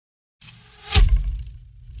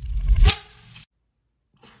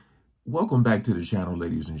Welcome back to the channel,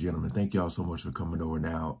 ladies and gentlemen. Thank y'all so much for coming over.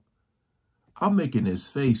 Now, I'm making this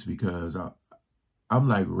face because I'm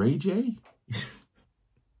like, Ray J?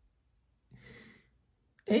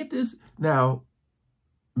 Ain't this? Now,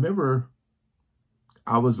 remember,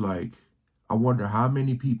 I was like, I wonder how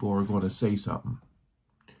many people are going to say something.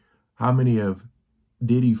 How many of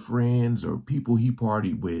Diddy friends or people he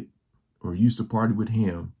partied with or used to party with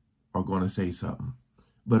him are going to say something.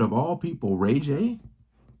 But of all people, Ray J?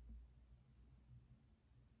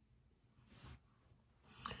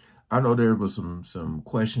 I know there was some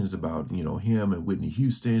questions about, him and Whitney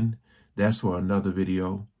Houston. That's for another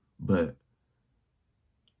video. But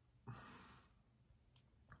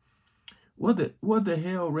what the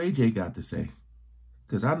hell Ray J got to say?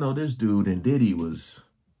 Because I know this dude and Diddy was...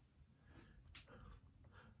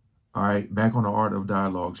 All right, back on the Art of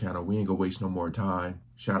Dialogue channel. We ain't gonna waste no more time.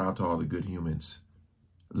 Shout out to all the good humans.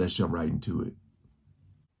 Let's jump right into it.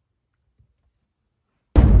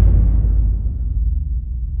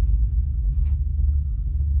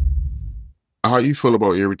 How you feel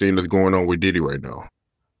about everything that's going on with Diddy right now?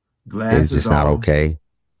 Glasses it's just on. not okay.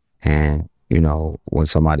 And, when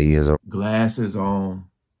somebody is Glasses on.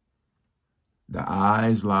 The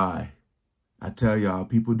eyes lie. I tell y'all,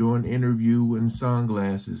 people doing interview with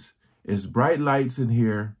sunglasses. It's bright lights in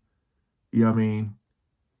here. You know what I mean?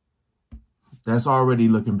 That's already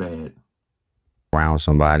looking bad. around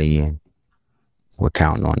somebody, and we're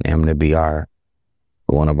counting on them to be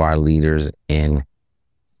one of our leaders in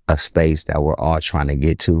a space that we're all trying to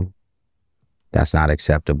get to. That's not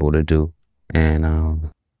acceptable to do.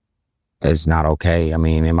 And it's not okay. I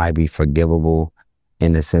mean, it might be forgivable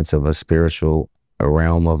in the sense of a spiritual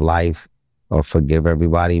realm of life, or forgive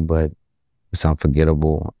everybody, but it's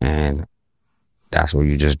unforgettable. And that's where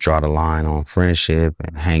you just draw the line on friendship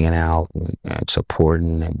and hanging out and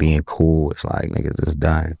supporting and being cool. It's like, niggas, it's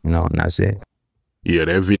done, and that's it. Yeah,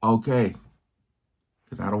 that video. Okay.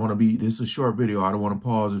 Because I don't want to be, this is a short video. I don't want to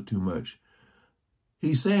pause it too much.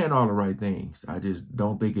 He's saying all the right things. I just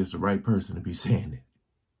don't think it's the right person to be saying it.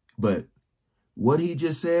 But what he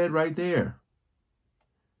just said right there.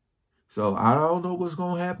 So I don't know what's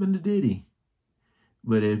going to happen to Diddy.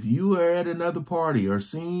 But if you are at another party or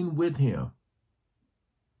seen with him,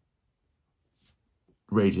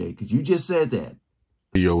 Ray J, because you just said that.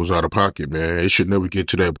 Video was out of pocket, man. It should never get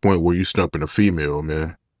to that point where you stumping a female,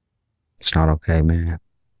 man. It's not okay, man.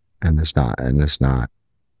 And it's not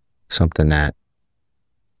something that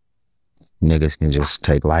niggas can just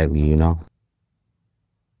take lightly,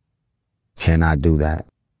 Cannot do that.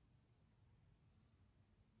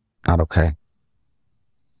 Not okay.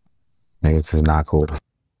 Niggas is not cool.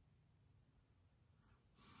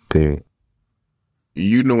 Period.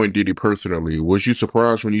 You knowing Diddy personally, was you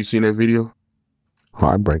surprised when you seen that video?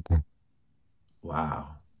 Heartbreaking.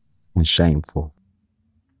 Wow. And shameful.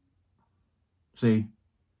 See,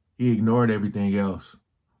 he ignored everything else.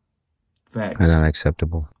 Facts. And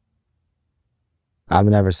unacceptable. I've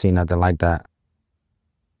never seen nothing like that.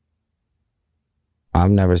 I've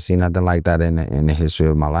never seen nothing like that in the history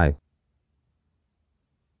of my life.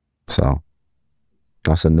 So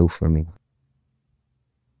that's a new for me.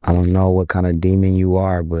 I don't know what kind of demon you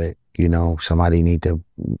are, but somebody need to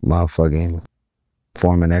motherfucking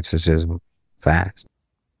form an exorcism fast.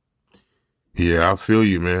 Yeah, I feel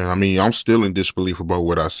you, man. I mean, I'm still in disbelief about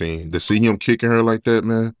what I seen. To see him kicking her like that,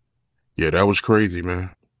 man. Yeah, that was crazy, man.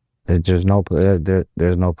 There's no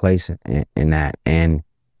place in that. And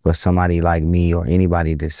for somebody like me or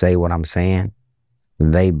anybody to say what I'm saying,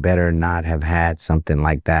 they better not have had something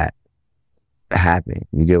like that happen.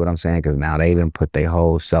 You get what I'm saying? Because now they even put their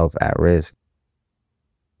whole self at risk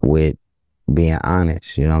with being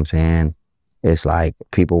honest. You know what I'm saying? It's like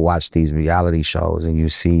people watch these reality shows and you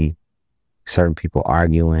see certain people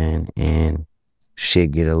arguing and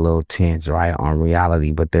shit get a little tense, right, on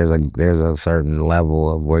reality. But there's a certain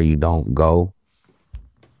level of where you don't go.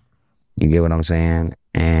 You get what I'm saying?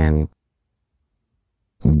 And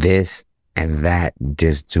this and that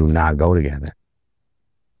just do not go together.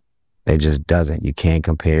 It just doesn't. You can't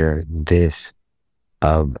compare this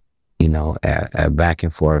of, a back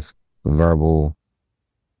and forth verbal,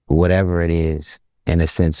 whatever it is, in a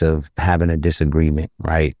sense of having a disagreement,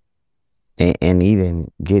 right? And even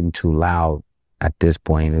getting too loud at this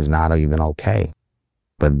point is not even okay.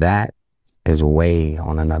 But that is way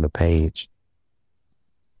on another page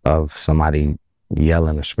of somebody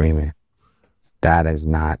yelling or screaming. That's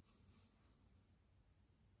not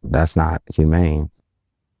humane.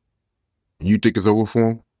 You think it's over for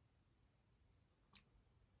him?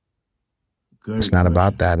 Good it's not question.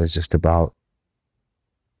 about that. It's just about,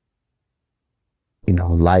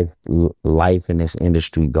 life in this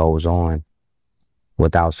industry goes on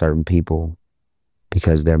without certain people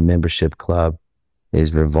because their membership club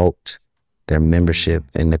is revoked. Their membership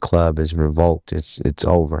in the club is revoked. It's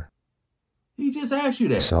over. He just asked you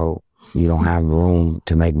that. So you don't have room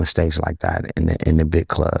to make mistakes like that in the big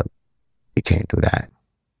club. You can't do that.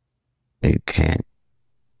 You can't.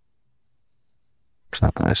 So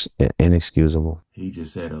that's inexcusable. He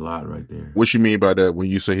just said a lot right there. What you mean by that when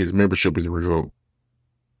you say his membership is revoked?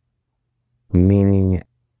 Meaning,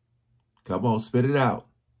 come on, spit it out.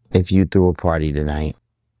 If you threw a party tonight,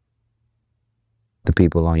 the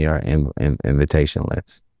people on your invitation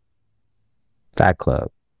list, that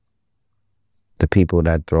club, the people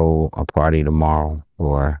that throw a party tomorrow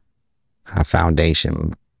or a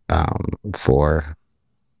foundation for,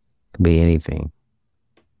 could be anything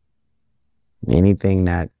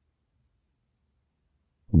that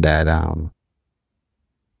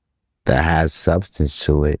has substance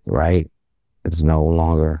to it, right? It's no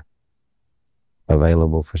longer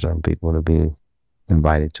available for certain people to be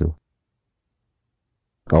invited to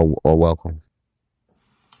or welcome.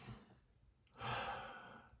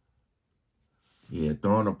 Yeah,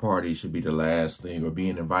 throwing a party should be the last thing, or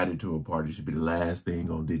being invited to a party should be the last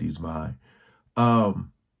thing on Diddy's mind. I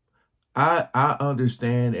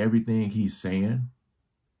understand everything he's saying.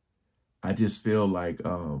 I just feel like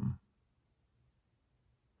a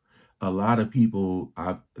lot of people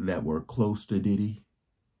that were close to Diddy,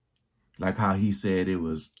 like how he said it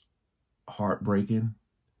was heartbreaking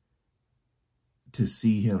to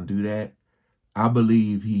see him do that. I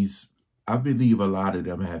believe a lot of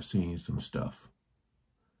them have seen some stuff.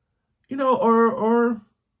 You know, or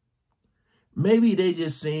maybe they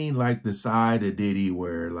just seen like the side of Diddy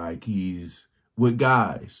where like he's with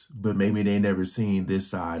guys, but maybe they never seen this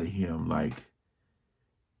side of him, like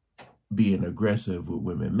being aggressive with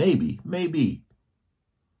women. Maybe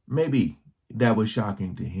that was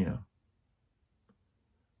shocking to him.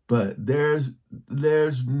 But there's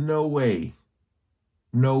no way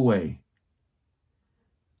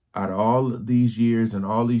out of all these years and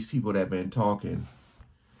all these people that have been talking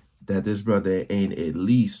that this brother ain't at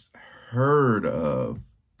least heard of.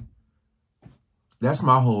 That's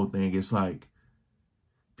my whole thing. It's like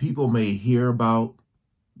people may hear about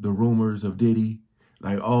the rumors of Diddy,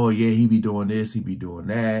 like, oh yeah, he be doing this, he be doing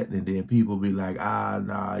that, and then people be like,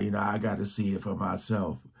 nah, you know, I got to see it for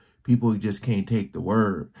myself. People just can't take the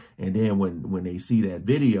word. And then when they see that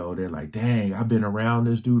video, they're like, dang, I've been around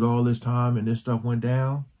this dude all this time and this stuff went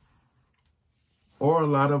down. Or a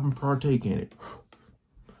lot of them partake in it.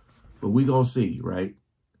 But we gonna see, right?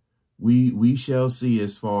 We shall see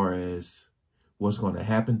as far as what's going to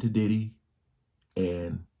happen to Diddy.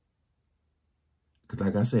 And because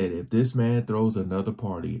like I said, if this man throws another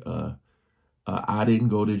party, I didn't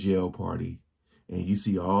go to jail party, and you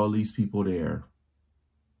see all these people there,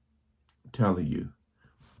 I'm telling you,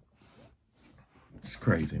 it's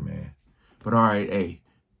crazy, man. But all right, hey,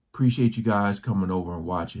 appreciate you guys coming over and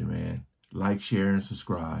watching, man. Like, share, and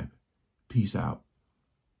subscribe. Peace out.